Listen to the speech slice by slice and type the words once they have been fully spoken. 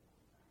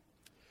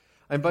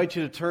I invite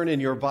you to turn in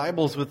your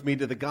Bibles with me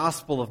to the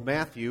Gospel of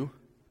Matthew,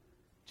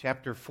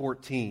 chapter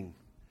 14.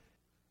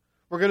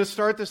 We're going to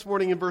start this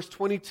morning in verse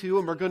 22,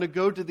 and we're going to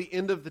go to the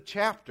end of the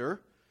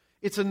chapter.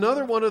 It's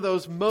another one of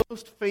those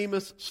most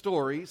famous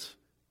stories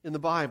in the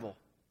Bible.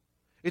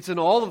 It's in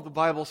all of the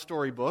Bible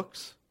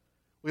storybooks.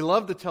 We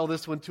love to tell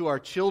this one to our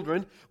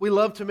children. We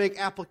love to make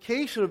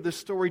application of this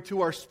story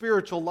to our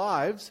spiritual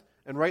lives,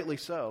 and rightly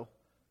so.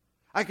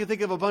 I could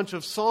think of a bunch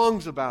of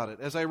songs about it.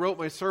 As I wrote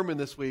my sermon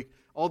this week,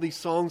 all these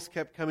songs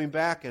kept coming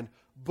back, and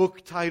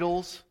book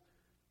titles,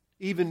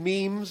 even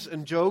memes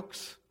and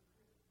jokes.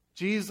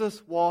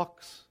 Jesus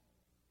walks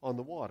on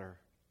the water.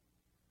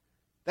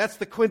 That's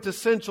the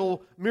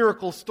quintessential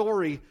miracle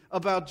story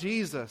about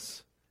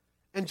Jesus.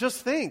 And just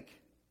think,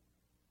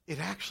 it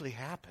actually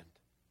happened.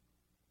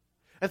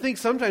 I think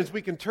sometimes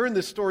we can turn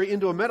this story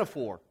into a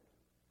metaphor,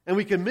 and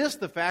we can miss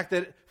the fact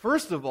that,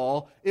 first of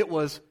all, it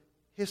was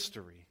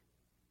history.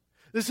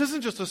 This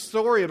isn't just a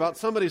story about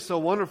somebody so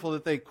wonderful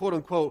that they,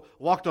 quote-unquote,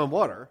 walked on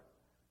water.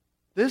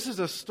 This is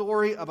a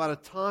story about a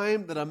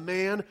time that a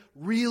man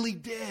really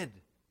did.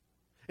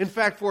 In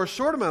fact, for a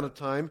short amount of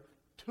time,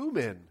 two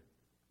men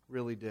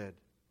really did.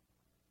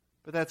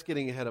 But that's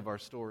getting ahead of our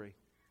story.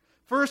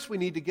 First, we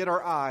need to get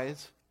our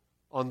eyes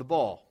on the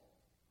ball.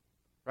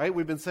 Right?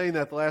 We've been saying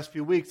that the last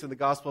few weeks in the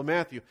Gospel of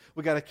Matthew.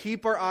 We've got to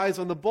keep our eyes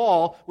on the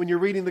ball when you're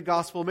reading the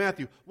Gospel of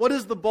Matthew. What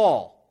is the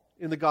ball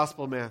in the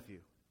Gospel of Matthew?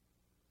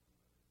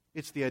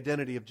 It's the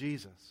identity of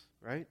Jesus,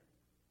 right?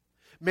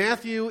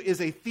 Matthew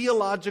is a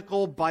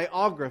theological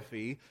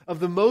biography of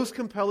the most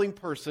compelling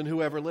person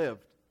who ever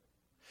lived.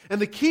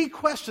 And the key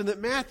question that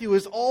Matthew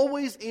is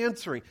always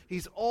answering,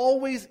 he's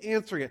always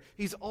answering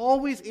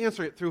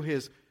it through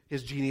his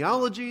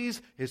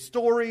genealogies, his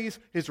stories,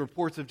 his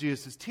reports of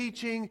Jesus'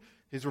 teaching,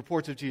 his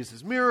reports of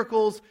Jesus'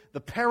 miracles,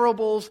 the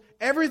parables,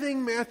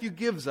 everything Matthew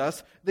gives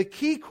us. The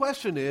key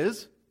question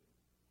is,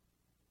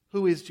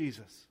 who is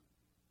Jesus?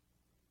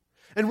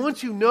 And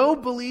once you know,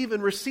 believe,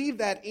 and receive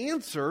that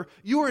answer,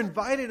 you are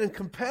invited and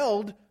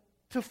compelled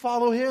to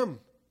follow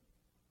Him,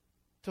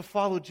 to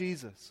follow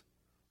Jesus.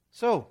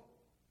 So,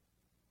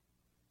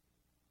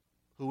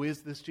 who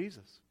is this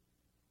Jesus?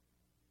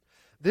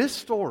 This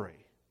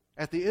story,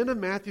 at the end of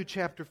Matthew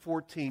chapter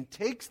 14,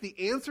 takes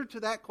the answer to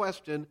that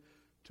question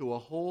to a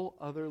whole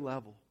other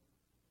level.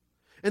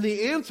 And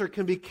the answer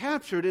can be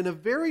captured in a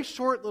very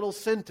short little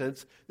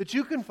sentence that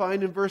you can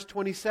find in verse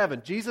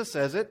 27. Jesus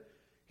says it.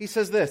 He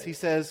says this. He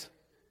says,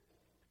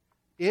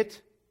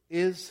 "It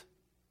is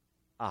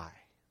I.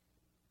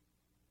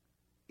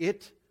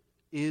 It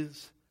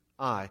is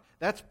I."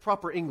 That's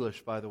proper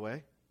English, by the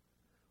way.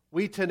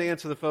 We tend to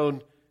answer the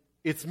phone,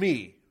 "It's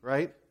me,"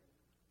 right?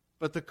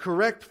 But the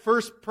correct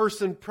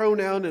first-person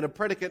pronoun in a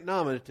predicate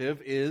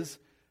nominative is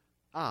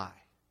I.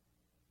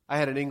 I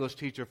had an English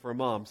teacher for a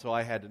mom, so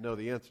I had to know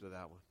the answer to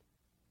that one.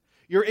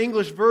 Your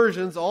English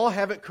versions all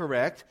have it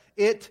correct.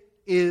 It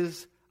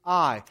is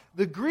I.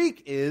 The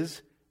Greek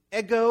is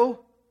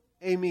ego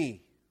eimi.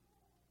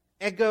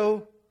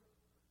 Ego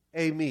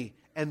eimi.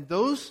 And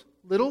those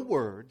little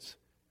words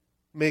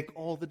make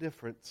all the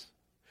difference.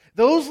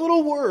 Those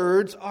little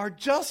words are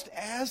just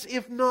as,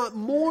 if not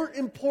more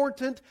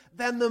important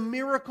than the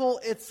miracle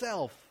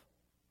itself.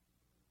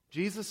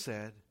 Jesus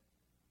said,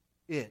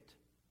 "It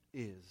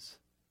is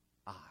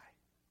I."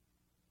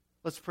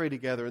 Let's pray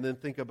together and then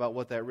think about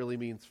what that really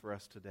means for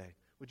us today.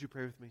 Would you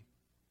pray with me?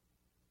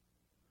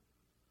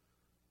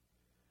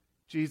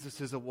 Jesus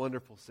is a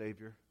wonderful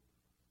Savior.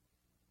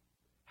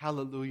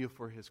 Hallelujah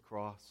for His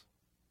cross.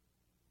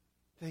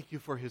 Thank you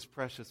for His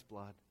precious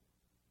blood.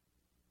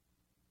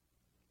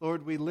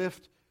 Lord, we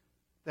lift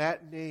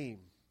that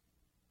name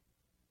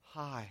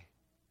high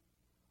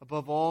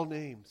above all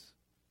names.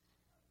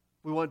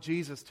 We want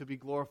Jesus to be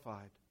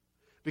glorified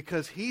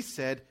because He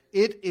said,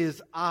 "It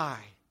is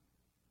I."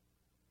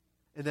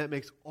 And that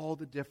makes all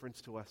the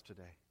difference to us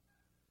today.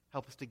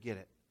 Help us to get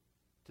it,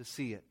 to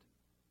see it,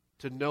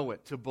 to know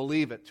it, to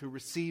believe it, to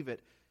receive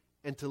it,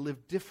 and to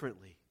live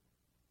differently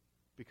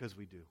because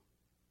we do.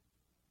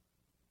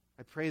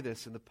 I pray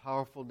this in the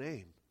powerful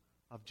name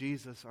of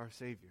Jesus our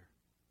Savior.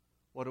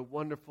 What a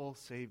wonderful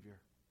Savior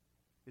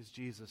is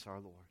Jesus our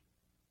Lord.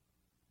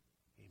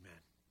 Amen.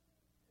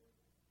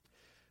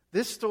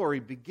 This story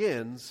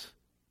begins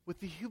with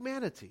the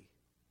humanity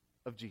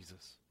of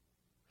Jesus.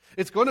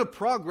 It's going to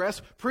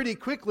progress pretty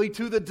quickly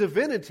to the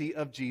divinity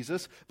of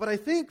Jesus, but I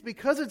think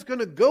because it's going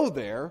to go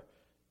there,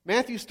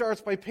 Matthew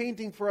starts by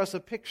painting for us a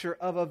picture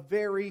of a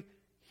very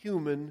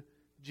human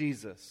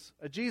Jesus,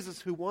 a Jesus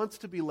who wants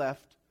to be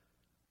left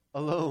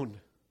alone.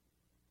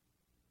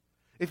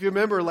 If you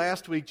remember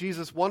last week,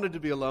 Jesus wanted to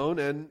be alone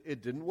and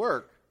it didn't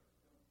work.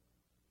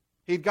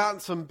 He'd gotten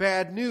some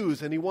bad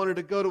news and he wanted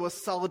to go to a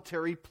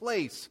solitary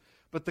place,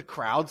 but the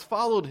crowds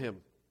followed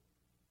him.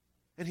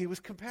 And he was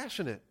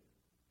compassionate.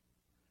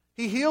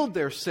 He healed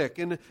their sick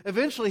and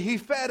eventually he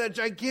fed a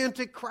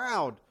gigantic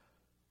crowd.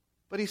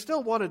 But he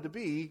still wanted to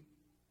be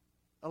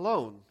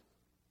alone.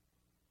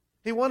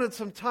 He wanted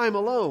some time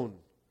alone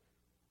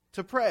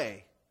to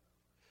pray.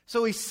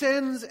 So he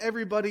sends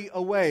everybody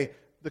away.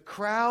 the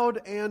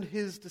crowd and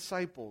his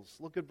disciples.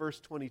 Look at verse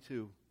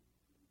 22.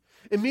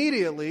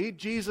 Immediately,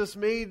 Jesus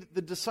made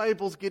the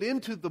disciples get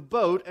into the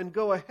boat and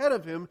go ahead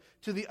of him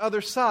to the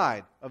other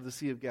side of the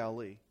Sea of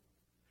Galilee,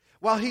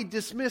 while he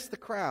dismissed the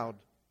crowd.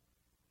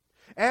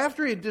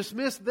 After he had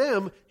dismissed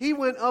them, he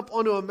went up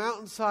onto a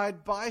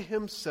mountainside by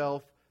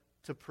himself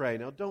to pray.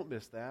 Now, don't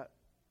miss that.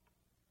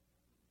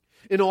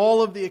 In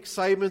all of the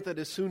excitement that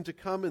is soon to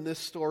come in this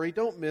story,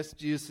 don't miss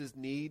Jesus'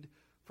 need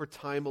for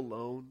time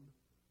alone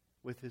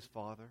with his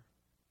Father.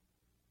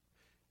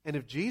 And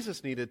if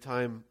Jesus needed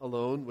time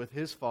alone with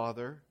his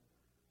Father,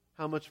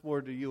 how much more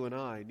do you and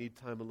I need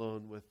time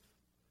alone with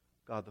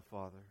God the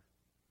Father?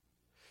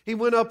 He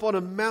went up on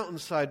a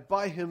mountainside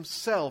by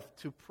himself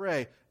to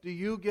pray. Do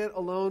you get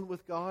alone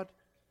with God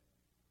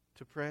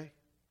to pray?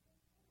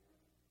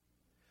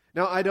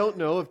 Now, I don't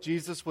know if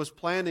Jesus was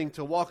planning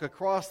to walk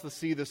across the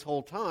sea this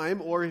whole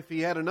time, or if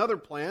he had another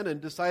plan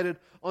and decided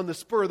on the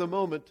spur of the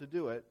moment to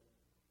do it.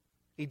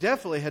 He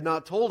definitely had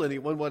not told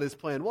anyone what his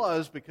plan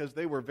was, because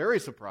they were very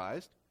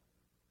surprised.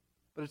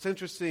 But it's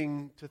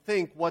interesting to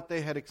think what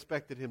they had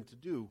expected him to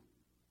do.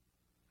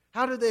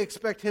 How did they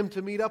expect him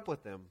to meet up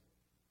with them?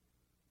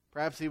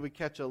 Perhaps he would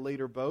catch a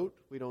later boat.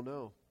 We don't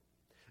know.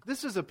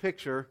 This is a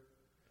picture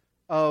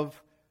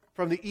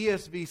from the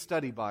ESV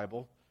Study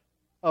Bible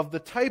of the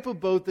type of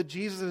boat that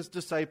Jesus and his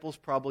disciples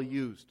probably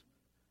used,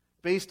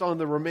 based on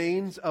the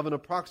remains of an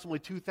approximately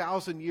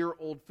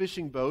 2,000-year-old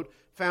fishing boat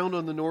found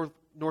on the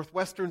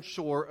northwestern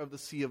shore of the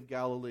Sea of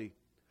Galilee.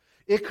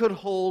 It could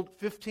hold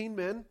 15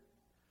 men.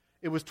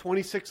 It was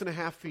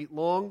 26.5 feet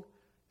long,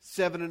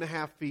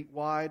 7.5 feet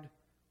wide,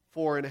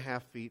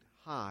 4.5 feet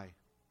high.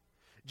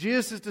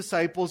 Jesus'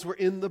 disciples were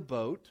in the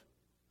boat.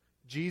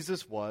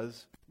 Jesus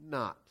was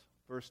not.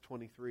 Verse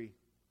 23.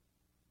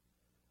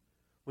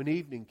 When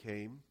evening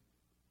came,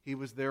 he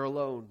was there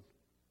alone.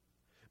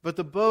 But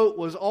the boat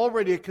was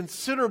already a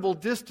considerable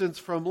distance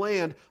from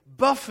land,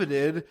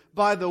 buffeted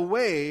by the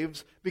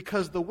waves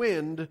because the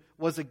wind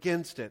was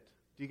against it.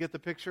 Do you get the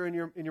picture in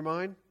your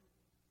mind?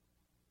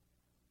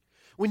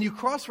 When you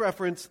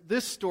cross-reference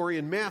this story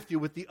in Matthew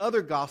with the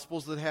other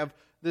Gospels that have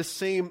this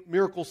same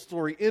miracle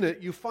story in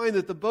it, you find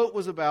that the boat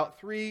was about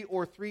 3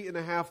 or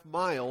 3.5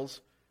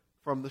 miles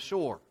from the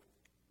shore.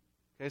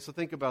 Okay, so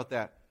think about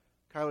that.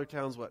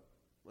 Kylertown's what?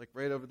 Like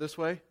right over this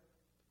way?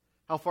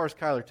 How far is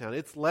Kylertown?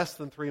 It's less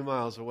than 3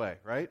 miles away,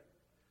 right?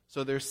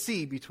 So there's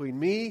sea between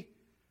me.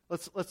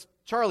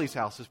 Charlie's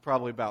house is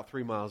probably about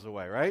 3 miles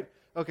away, right?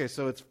 Okay,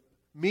 so it's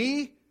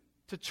me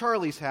to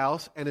Charlie's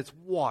house, and it's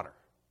water.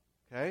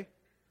 Okay?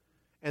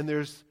 And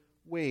there's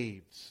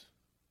waves.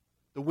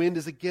 The wind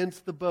is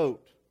against the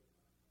boat.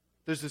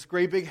 There's this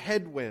great big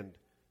headwind.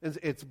 And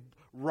it's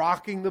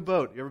rocking the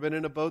boat. You ever been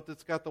in a boat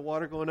that's got the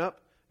water going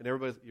up? And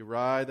you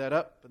ride that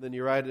up, and then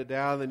you ride it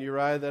down, then you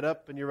ride that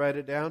up, and you ride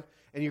it down.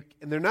 And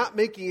they're not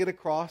making it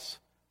across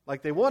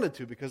like they wanted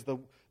to because the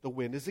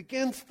wind is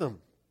against them.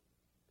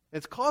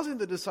 It's causing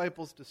the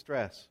disciples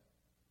distress.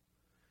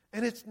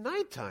 And it's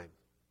nighttime,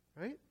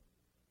 right?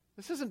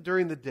 This isn't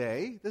during the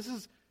day. This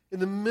is in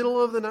the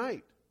middle of the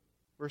night.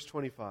 Verse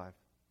 25.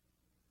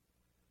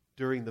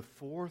 During the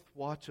 4th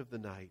watch of the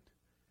night,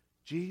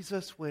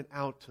 Jesus went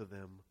out to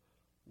them,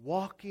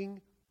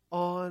 walking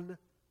on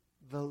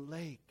the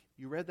lake.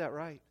 You read that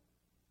right.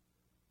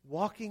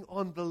 Walking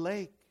on the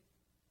lake.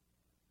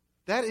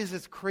 That is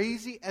as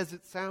crazy as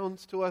it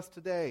sounds to us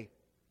today.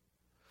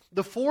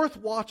 The 4th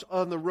watch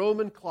on the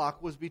Roman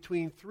clock was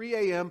between 3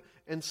 a.m.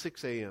 and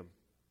 6 a.m.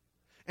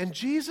 And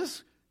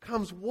Jesus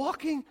comes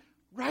walking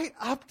right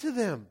up to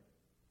them.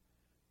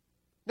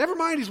 Never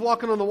mind he's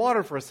walking on the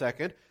water for a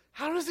second.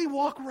 How does he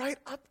walk right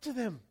up to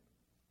them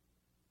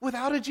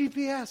without a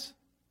GPS?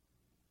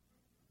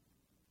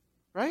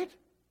 Right?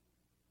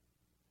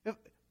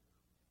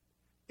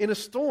 In a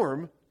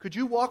storm, could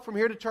you walk from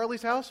here to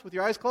Charlie's house with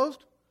your eyes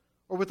closed?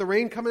 Or with the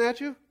rain coming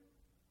at you?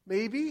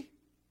 Maybe.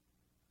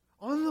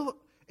 The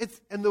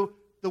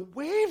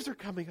waves are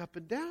coming up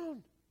and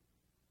down.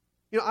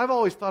 You know, I've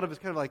always thought of it as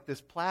kind of like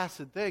this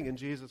placid thing, and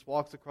Jesus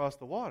walks across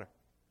the water.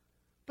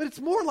 But it's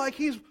more like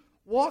he's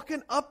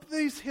walking up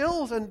these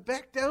hills and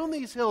back down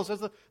these hills as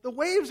the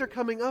waves are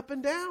coming up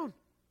and down.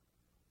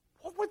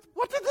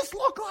 What did this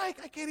look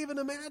like? I can't even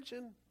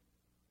imagine.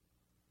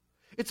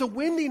 It's a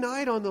windy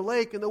night on the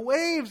lake, and the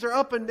waves are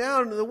up and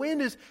down, and the wind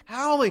is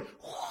howling.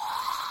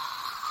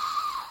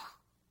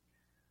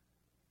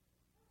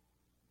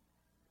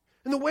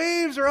 And the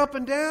waves are up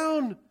and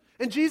down.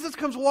 And Jesus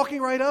comes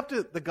walking right up to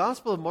it. The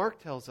Gospel of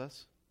Mark tells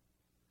us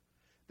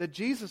that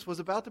Jesus was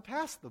about to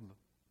pass them.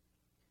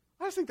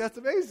 I just think that's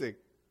amazing.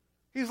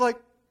 He's like,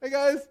 hey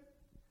guys,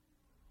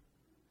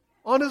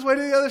 on his way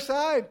to the other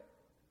side.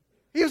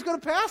 He was going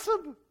to pass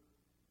them.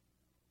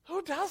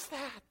 Who does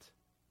that?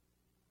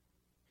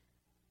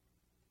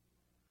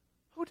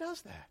 Who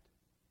does that?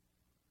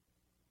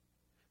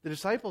 The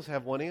disciples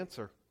have one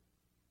answer.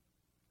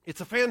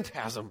 It's a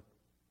phantasm.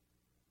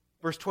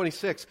 Verse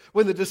 26,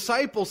 when the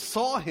disciples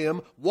saw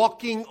him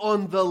walking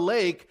on the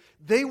lake,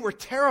 they were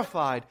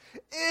terrified.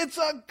 It's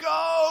a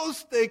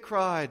ghost, they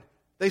cried.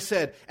 They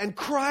said, and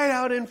cried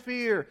out in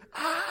fear.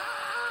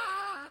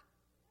 Ah!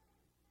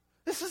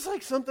 This is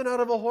like something out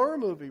of a horror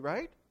movie,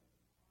 right?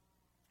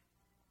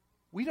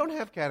 We don't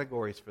have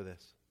categories for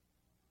this.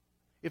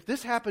 If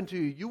this happened to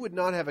you, you would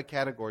not have a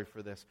category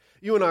for this.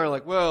 You and I are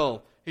like,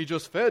 well, he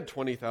just fed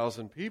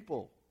 20,000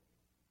 people.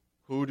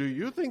 Who do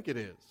you think it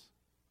is?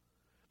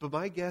 But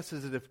my guess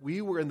is that if we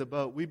were in the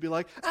boat, we'd be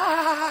like,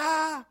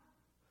 ah!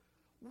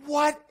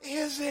 What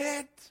is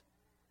it?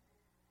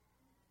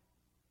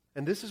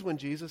 And this is when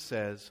Jesus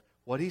says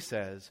what he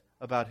says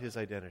about his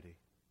identity.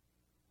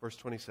 Verse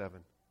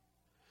 27.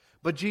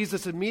 But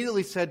Jesus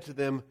immediately said to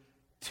them,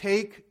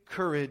 take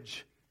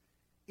courage,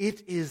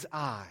 it is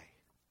I.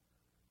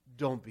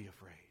 Don't be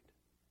afraid.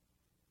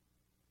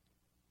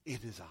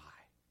 It is I.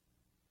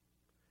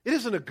 It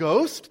isn't a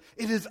ghost,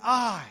 it is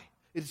I.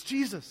 It is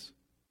Jesus.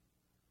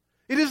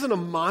 It isn't a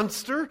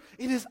monster,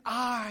 it is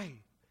I.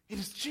 It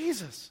is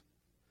Jesus.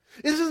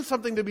 It isn't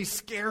something to be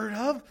scared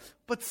of,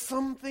 but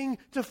somebody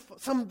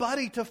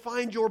to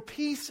find your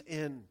peace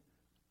in.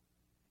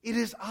 It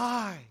is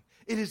I.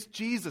 It is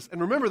Jesus.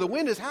 And remember, the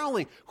wind is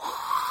howling.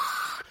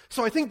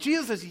 So I think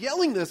Jesus is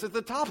yelling this at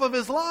the top of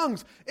his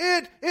lungs.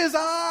 It is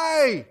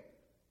I.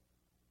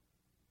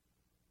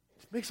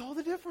 It makes all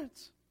the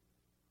difference.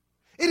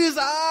 It is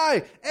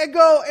I.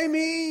 Ego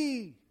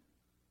eimi.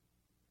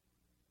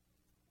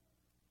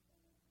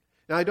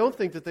 Now, I don't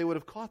think that they would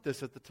have caught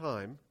this at the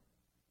time.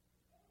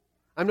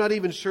 I'm not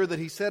even sure that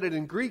he said it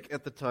in Greek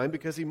at the time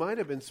because he might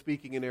have been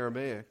speaking in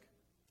Aramaic.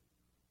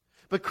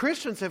 But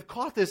Christians have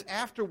caught this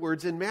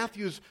afterwards in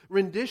Matthew's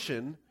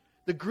rendition.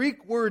 The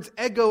Greek words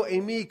ego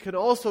eimi could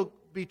also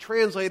be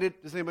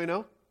translated, does anybody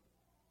know?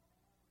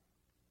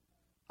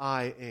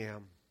 I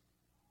am.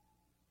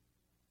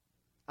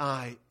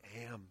 I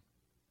am.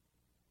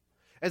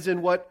 As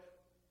in what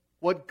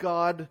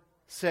God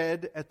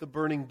said at the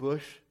burning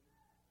bush,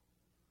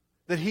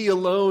 that he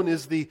alone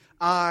is the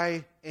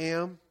I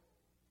am.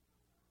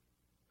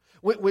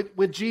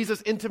 When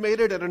Jesus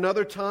intimated at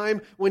another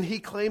time, when he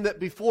claimed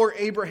that before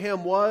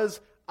Abraham was,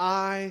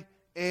 I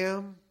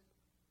am.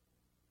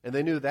 And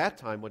they knew that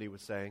time what he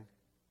was saying,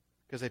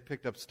 because they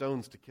picked up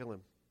stones to kill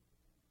him.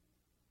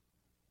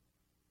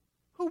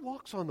 Who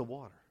walks on the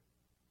water?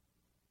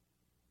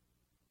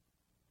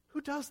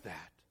 Who does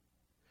that?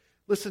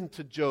 Listen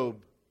to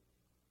Job,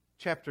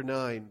 chapter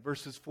 9,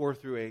 verses 4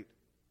 through 8.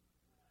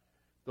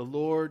 The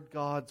Lord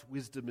God's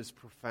wisdom is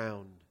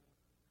profound.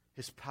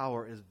 His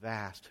power is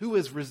vast. Who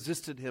has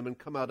resisted him and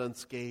come out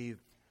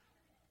unscathed?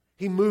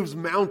 He moves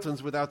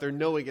mountains without their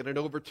knowing it and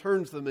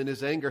overturns them in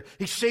his anger.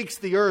 He shakes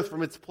the earth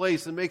from its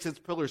place and makes its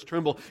pillars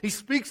tremble. He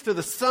speaks to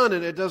the sun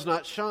and it does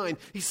not shine.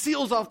 He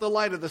seals off the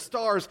light of the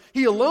stars.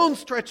 He alone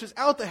stretches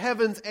out the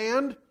heavens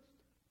and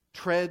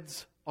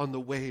treads on the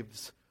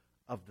waves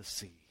of the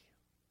sea.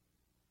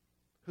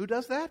 Who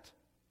does that?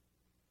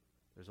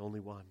 There's only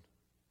one.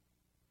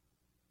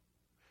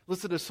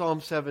 Listen to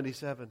Psalm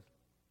 77.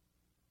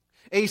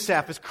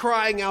 Asaph is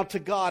crying out to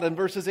God in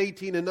verses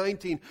 18 and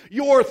 19.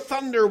 Your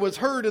thunder was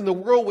heard in the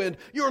whirlwind.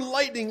 Your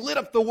lightning lit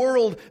up the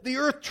world. The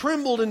earth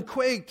trembled and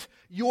quaked.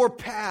 Your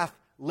path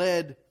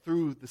led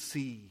through the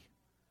sea.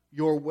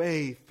 Your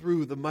way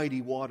through the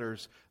mighty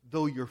waters,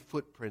 though your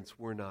footprints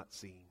were not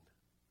seen.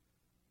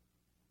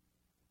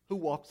 Who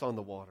walks on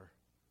the water?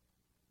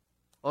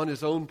 On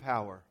his own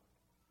power.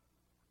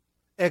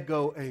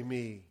 Ego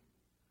eimi.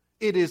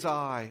 It is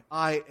I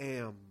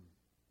am.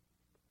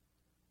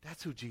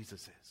 That's who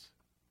Jesus is.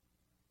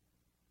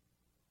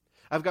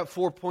 I've got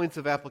 4 points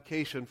of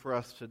application for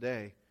us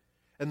today.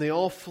 And they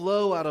all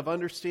flow out of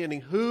understanding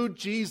who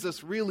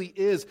Jesus really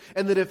is.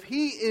 And that if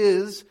he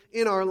is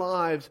in our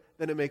lives,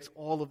 then it makes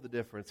all of the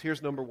difference.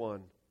 Here's number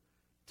 1.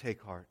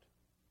 Take heart.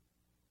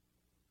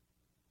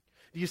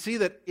 Do you see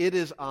that it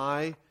is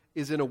I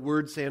is in a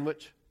word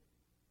sandwich?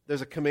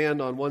 There's a command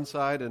on one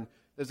side and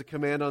there's a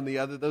command on the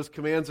other. Those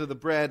commands are the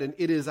bread and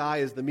it is I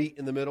is the meat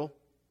in the middle.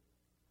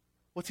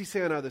 What's he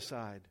say on the other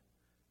side?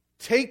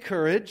 Take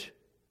courage.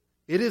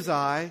 It is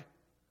I.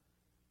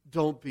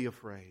 Don't be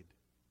afraid.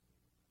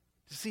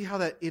 To see how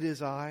that it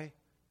is I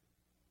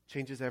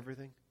changes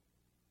everything?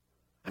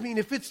 I mean,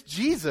 if it's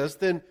Jesus,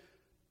 then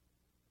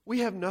we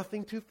have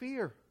nothing to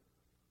fear.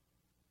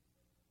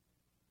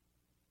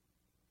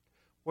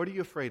 What are you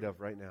afraid of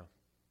right now?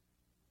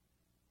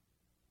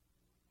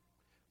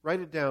 Write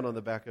it down on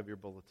the back of your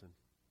bulletin.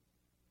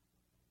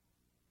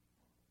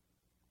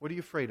 What are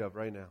you afraid of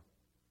right now?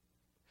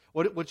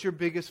 What's your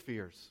biggest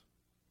fears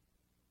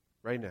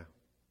right now?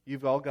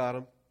 You've all got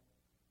them.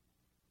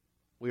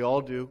 We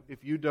all do.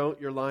 If you don't,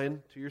 you're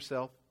lying to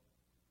yourself.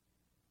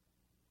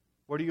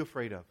 What are you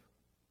afraid of?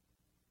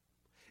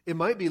 It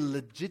might be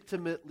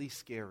legitimately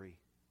scary.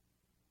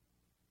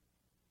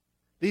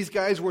 These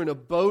guys were in a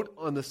boat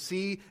on the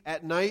sea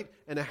at night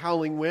and a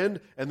howling wind,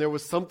 and there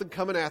was something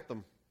coming at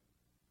them.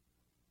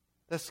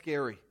 That's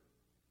scary.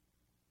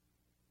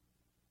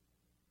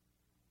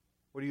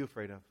 What are you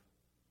afraid of?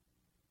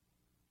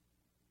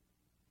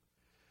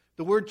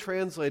 The word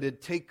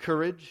translated, take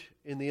courage,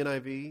 in the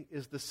NIV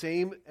is the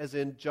same as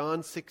in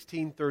John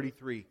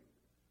 16:33.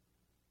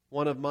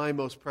 one of my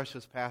most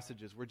precious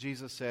passages where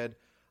Jesus said,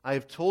 I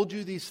have told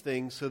you these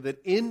things so that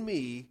in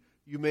me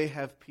you may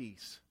have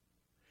peace.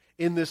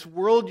 In this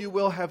world you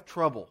will have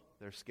trouble.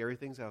 There are scary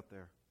things out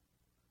there.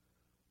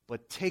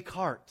 But take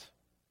heart.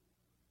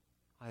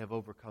 I have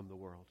overcome the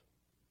world.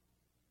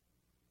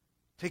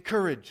 Take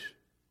courage.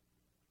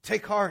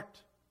 Take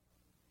heart.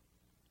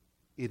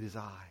 It is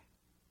I.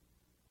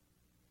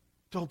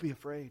 Don't be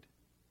afraid.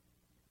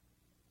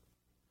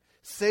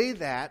 Say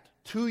that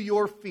to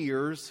your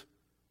fears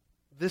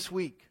this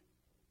week.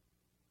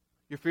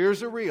 Your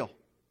fears are real.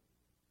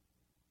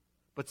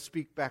 But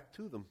speak back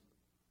to them.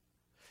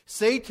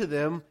 Say to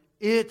them,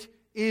 it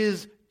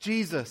is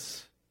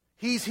Jesus.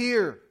 He's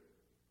here.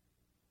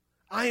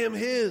 I am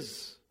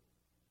His.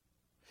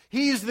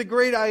 He's the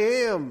great I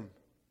am.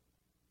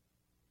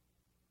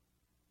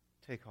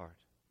 Take heart.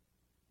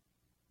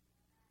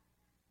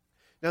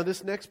 Now,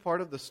 this next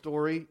part of the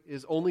story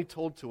is only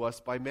told to us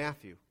by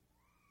Matthew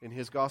in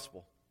his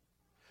gospel.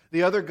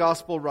 The other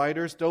gospel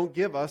writers don't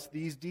give us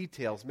these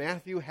details.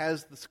 Matthew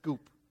has the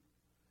scoop.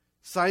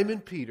 Simon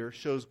Peter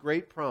shows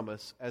great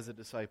promise as a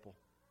disciple.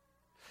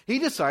 He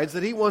decides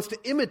that he wants to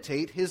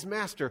imitate his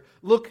master.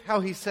 Look how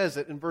he says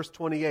it in verse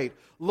 28.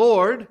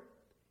 Lord,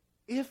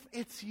 if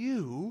it's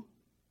you,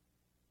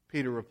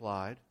 Peter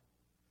replied,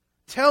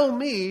 tell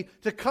me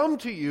to come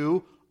to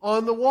you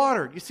on the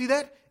water. You see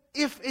that?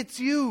 If it's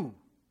you.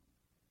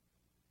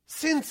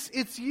 Since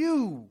it's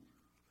you.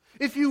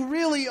 If you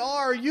really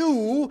are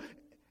you,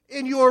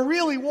 and you are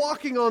really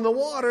walking on the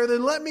water,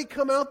 then let me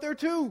come out there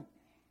too.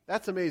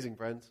 That's amazing,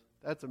 friends.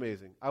 That's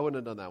amazing. I wouldn't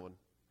have done that one.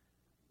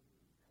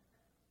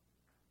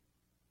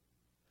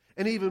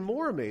 And even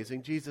more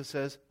amazing, Jesus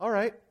says, all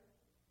right,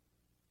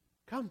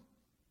 come.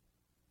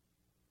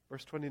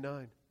 Verse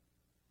 29.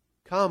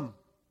 Come,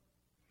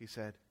 he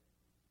said.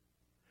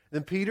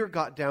 Then Peter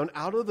got down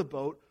out of the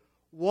boat,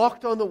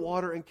 walked on the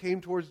water, and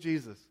came towards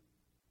Jesus.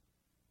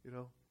 You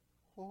know,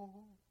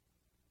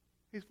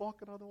 he's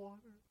walking on the water.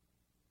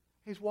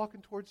 He's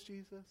walking towards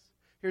Jesus.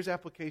 Here's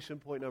application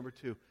point number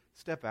 2.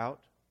 Step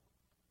out.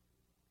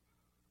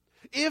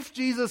 If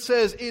Jesus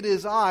says, it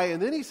is I,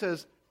 and then he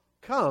says,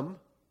 come,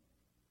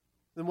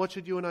 then what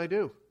should you and I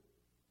do?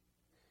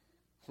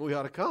 We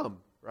ought to come,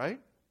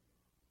 right?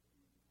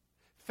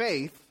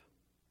 Faith,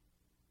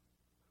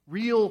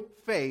 real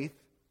faith,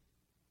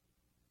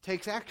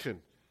 takes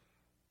action.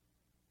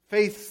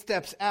 Faith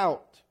steps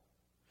out.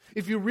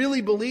 If you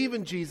really believe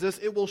in Jesus,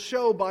 it will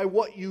show by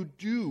what you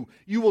do.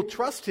 You will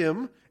trust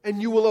Him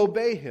and you will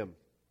obey Him.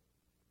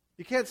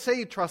 You can't say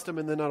you trust Him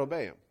and then not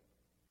obey Him.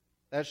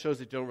 That shows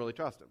that you don't really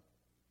trust Him.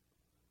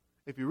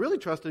 If you really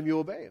trust Him, you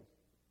obey Him.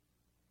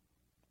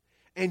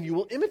 And you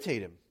will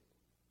imitate Him.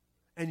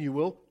 And you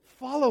will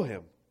follow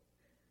Him.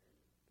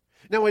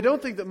 Now, I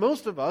don't think that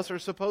most of us are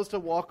supposed to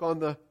walk on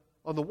the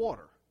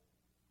water.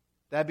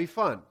 That'd be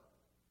fun,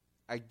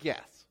 I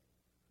guess.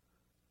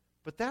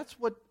 But that's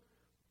what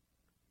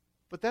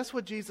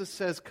Jesus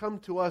says come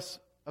to us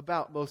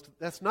about most.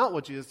 That's not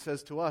what Jesus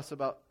says to us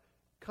about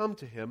come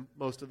to Him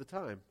most of the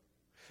time.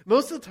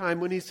 Most of the time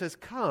when He says,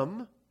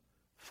 come,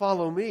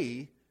 follow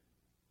me,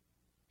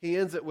 He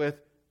ends it with,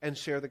 and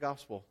share the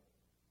gospel.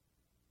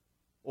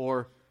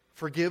 Or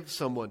forgive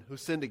someone who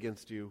sinned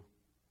against you.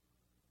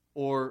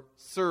 Or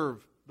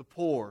serve the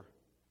poor.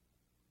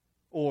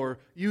 Or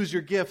use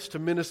your gifts to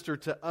minister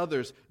to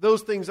others.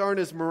 Those things aren't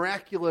as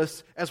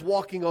miraculous as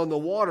walking on the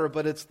water,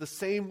 but it's the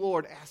same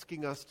Lord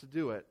asking us to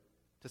do it,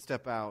 to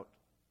step out.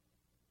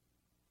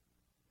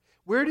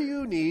 Where do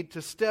you need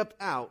to step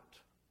out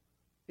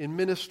in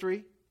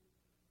ministry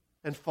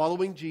and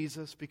following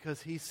Jesus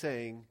because He's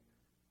saying,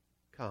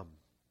 come?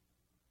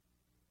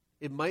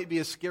 It might be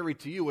as scary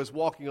to you as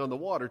walking on the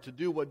water to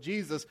do what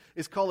Jesus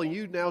is calling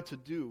you now to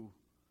do.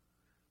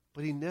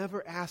 But He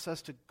never asks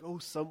us to go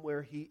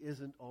somewhere He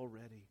isn't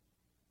already.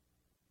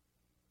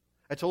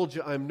 I told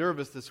you I'm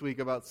nervous this week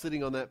about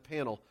sitting on that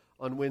panel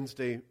on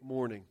Wednesday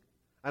morning.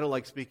 I don't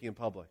like speaking in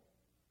public.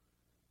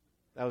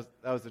 That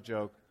was a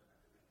joke.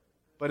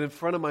 But in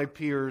front of my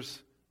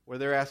peers, where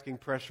they're asking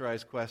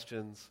pressurized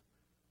questions,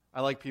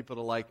 I like people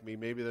to like me.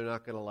 Maybe they're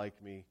not going to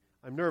like me.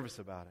 I'm nervous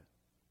about it.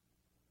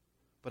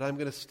 But I'm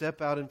going to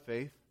step out in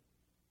faith,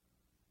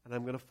 and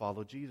I'm going to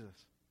follow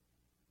Jesus.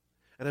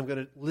 And I'm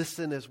going to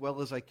listen as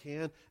well as I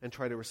can and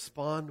try to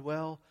respond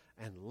well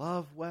and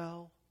love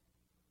well,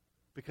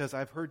 because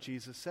I've heard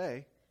Jesus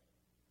say,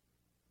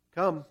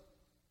 come.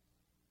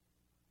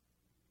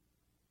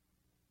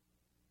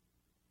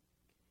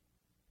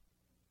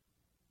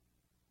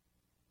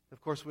 Of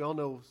course, we all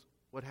know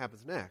what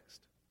happens next.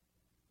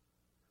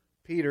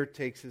 Peter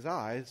takes his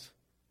eyes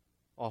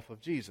off of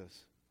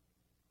Jesus.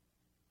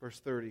 Verse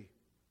 30.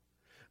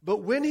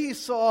 But when he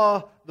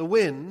saw the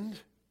wind,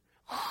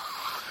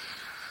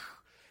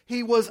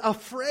 he was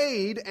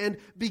afraid and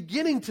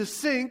beginning to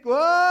sink,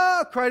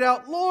 cried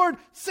out, Lord,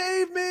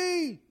 save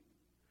me!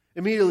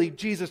 Immediately,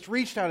 Jesus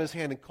reached out His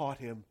hand and caught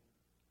him.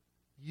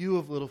 You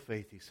of little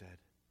faith, He said,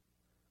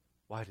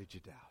 why did you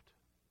doubt?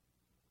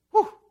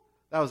 Whew,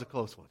 that was a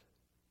close one.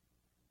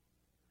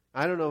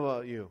 I don't know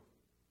about you,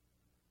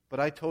 but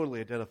I totally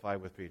identify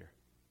with Peter.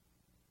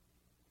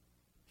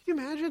 Can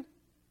you imagine?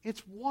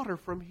 It's water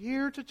from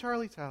here to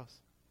Charlie's house.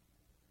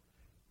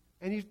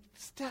 And you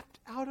stepped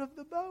out of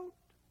the boat.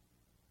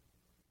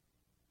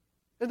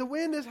 And the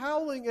wind is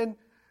howling, and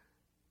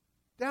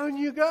down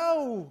you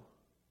go.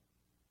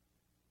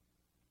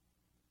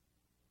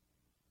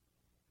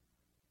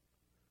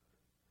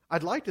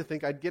 I'd like to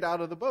think I'd get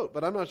out of the boat,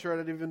 but I'm not sure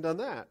I'd even done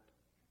that.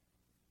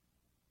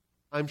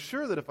 I'm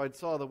sure that if I'd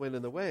saw the wind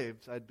and the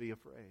waves, I'd be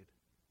afraid.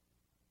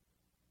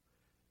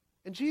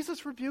 And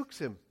Jesus rebukes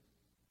him.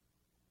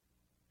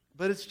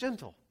 But it's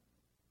gentle.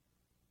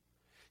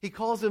 He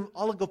calls him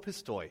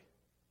oligopistoi.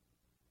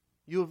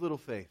 You of little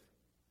faith.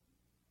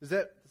 Does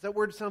that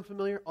word sound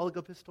familiar?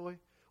 Oligopistoi?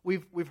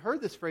 We've heard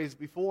this phrase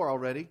before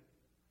already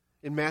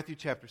in Matthew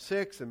chapter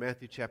 6 and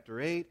Matthew chapter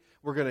 8.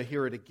 We're going to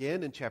hear it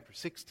again in chapter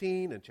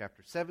 16 and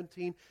chapter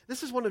 17.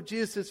 This is one of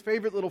Jesus'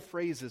 favorite little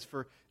phrases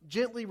for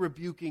gently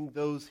rebuking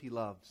those he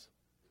loves.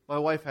 My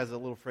wife has a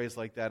little phrase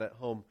like that at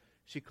home.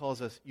 She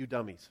calls us, you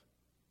dummies.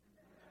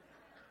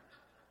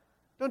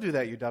 Don't do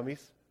that, you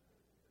dummies.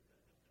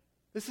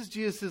 This is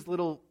Jesus'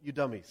 little you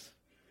dummies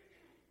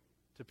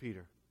to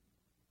Peter.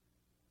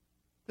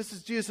 This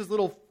is Jesus'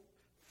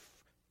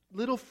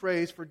 little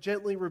phrase for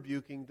gently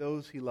rebuking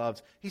those he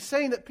loves. He's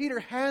saying that Peter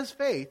has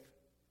faith,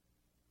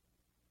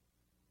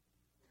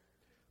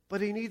 but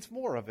he needs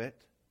more of it.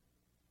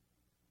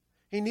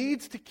 He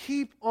needs to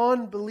keep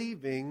on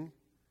believing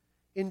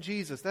in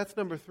Jesus. That's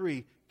number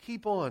 3.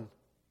 Keep on.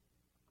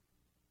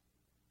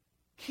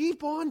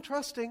 Keep on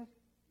trusting.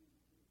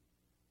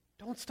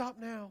 Don't stop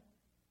now.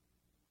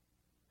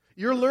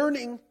 You're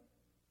learning.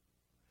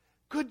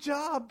 Good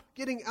job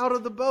getting out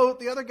of the boat.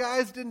 The other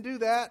guys didn't do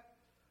that.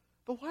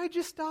 But why'd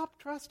you stop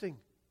trusting?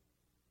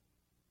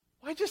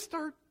 Why'd you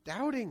start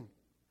doubting?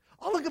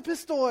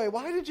 Oligopistoi,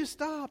 why did you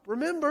stop?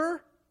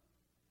 Remember,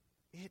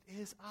 it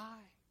is I.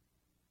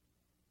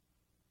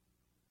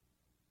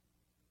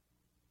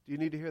 Do you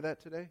need to hear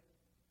that today?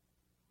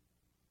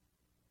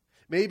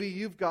 Maybe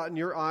you've gotten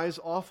your eyes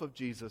off of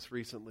Jesus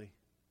recently.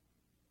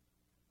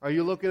 Are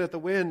you looking at the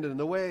wind and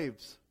the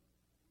waves?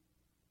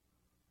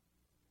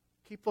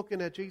 Keep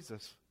looking at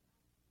Jesus.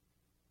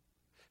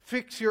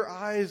 Fix your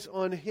eyes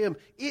on Him.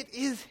 It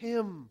is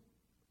Him.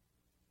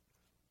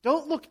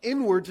 Don't look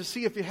inward to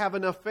see if you have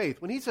enough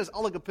faith. When He says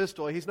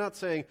oligopistoi, He's not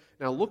saying,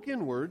 now look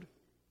inward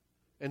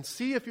and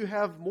see if you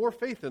have more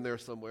faith in there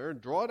somewhere and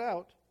draw it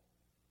out.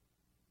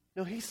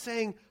 No, He's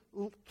saying,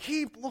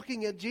 keep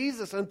looking at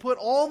Jesus and put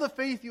all the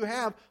faith you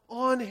have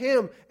on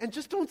Him. And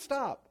just don't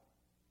stop.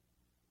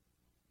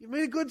 You've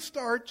made a good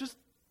start. Just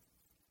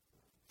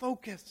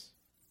focus.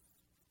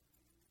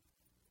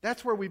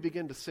 That's where we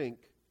begin to sink.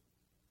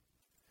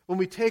 When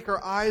we take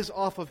our eyes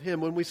off of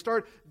Him, when we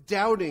start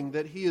doubting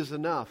that He is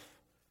enough,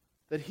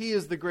 that He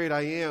is the great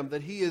I am,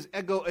 that He is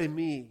ego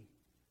eimi.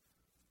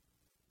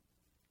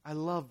 I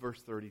love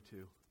verse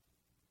 32.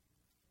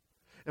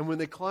 And when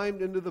they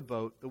climbed into the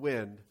boat, the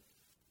wind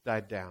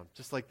died down,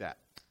 just like that.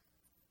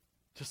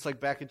 Just like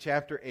back in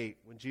chapter 8,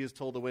 when Jesus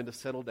told the wind to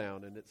settle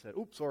down, and it said,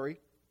 oops, sorry.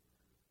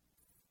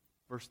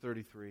 Verse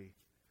 33.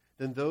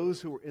 Then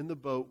those who were in the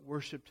boat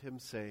worshipped Him,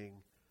 saying,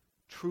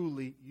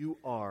 truly you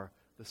are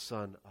the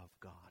Son of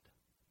God.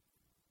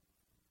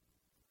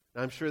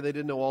 Now, I'm sure they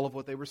didn't know all of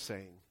what they were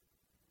saying,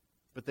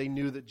 but they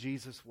knew that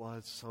Jesus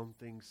was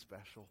something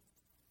special.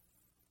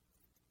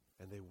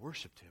 And they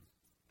worshipped Him.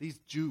 These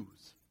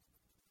Jews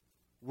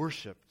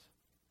worshipped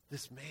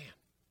this man.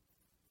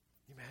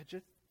 Can you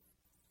imagine?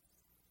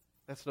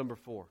 That's number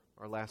 4,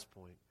 our last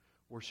point.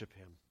 Worship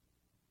Him.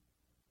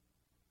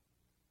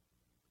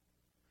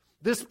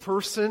 This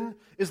person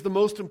is the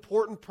most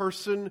important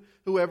person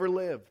who ever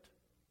lived.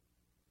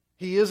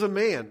 He is a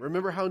man.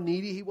 Remember how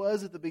needy he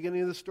was at the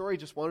beginning of the story? He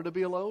just wanted to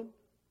be alone?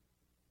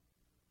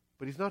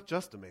 But he's not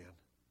just a man.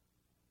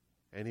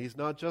 And he's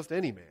not just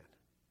any man.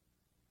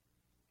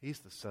 He's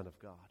the Son of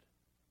God.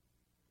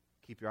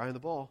 Keep your eye on the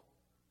ball.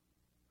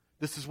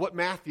 This is what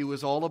Matthew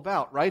is all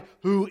about, right?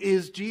 Who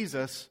is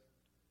Jesus?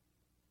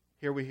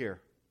 Here we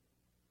hear.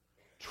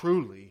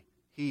 Truly,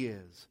 He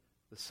is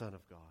the Son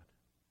of God.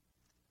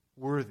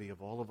 Worthy of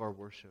all of our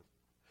worship.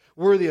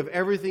 Worthy of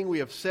everything we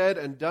have said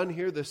and done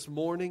here this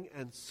morning,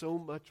 and so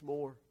much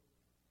more.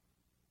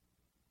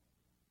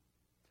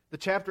 The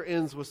chapter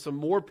ends with some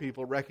more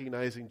people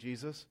recognizing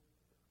Jesus,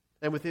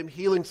 and with Him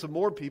healing some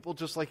more people,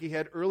 just like He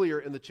had earlier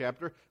in the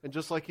chapter, and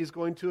just like He's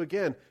going to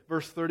again.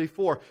 Verse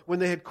 34, when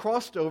they had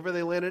crossed over,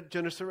 they landed at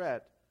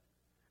Gennesaret.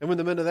 And when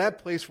the men of that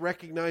place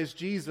recognized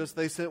Jesus,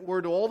 they sent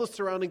word to all the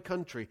surrounding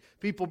country.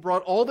 People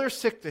brought all their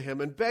sick to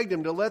Him and begged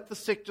Him to let the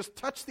sick just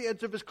touch the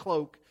edge of His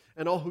cloak,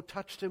 and all who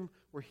touched Him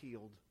were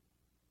healed.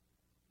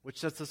 Which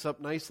sets us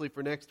up nicely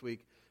for next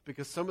week,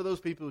 because some of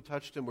those people who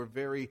touched Him were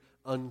very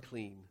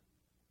unclean.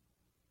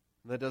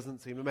 And that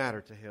doesn't seem to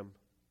matter to Him.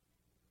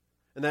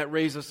 And that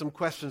raises some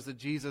questions that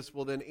Jesus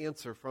will then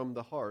answer from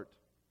the heart.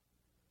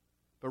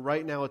 But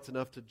right now it's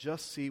enough to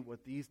just see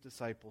what these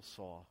disciples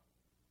saw.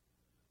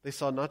 They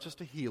saw not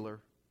just a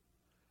healer,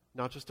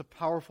 not just a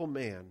powerful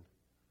man,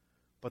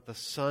 but the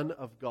Son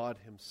of God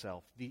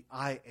Himself, the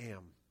I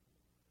Am,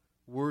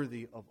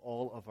 worthy of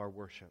all of our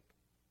worship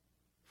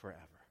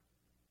forever.